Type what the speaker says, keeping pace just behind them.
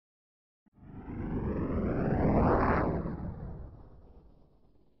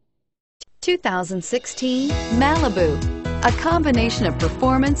2016 Malibu. A combination of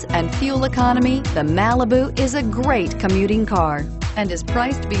performance and fuel economy, the Malibu is a great commuting car and is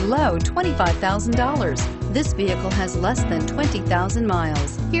priced below $25,000. This vehicle has less than 20,000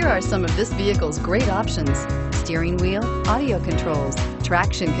 miles. Here are some of this vehicle's great options: steering wheel audio controls,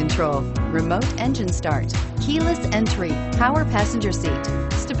 traction control, remote engine start, keyless entry, power passenger seat,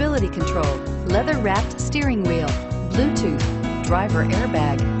 stability control, leather-wrapped steering wheel, Bluetooth, driver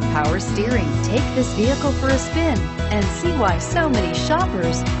airbag, power steering. Take this vehicle for a spin and see why so many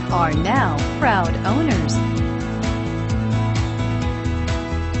shoppers are now proud owners.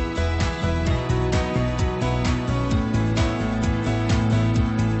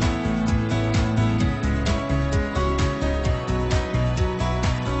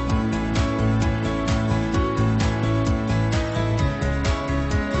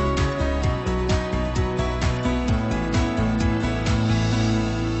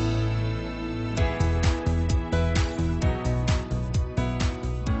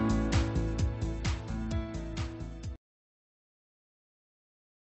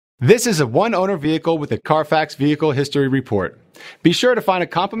 This is a one-owner vehicle with a Carfax Vehicle History Report. Be sure to find a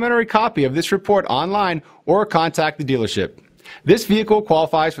complimentary copy of this report online or contact the dealership. This vehicle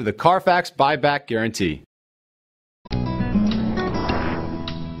qualifies for the Carfax Buyback Guarantee.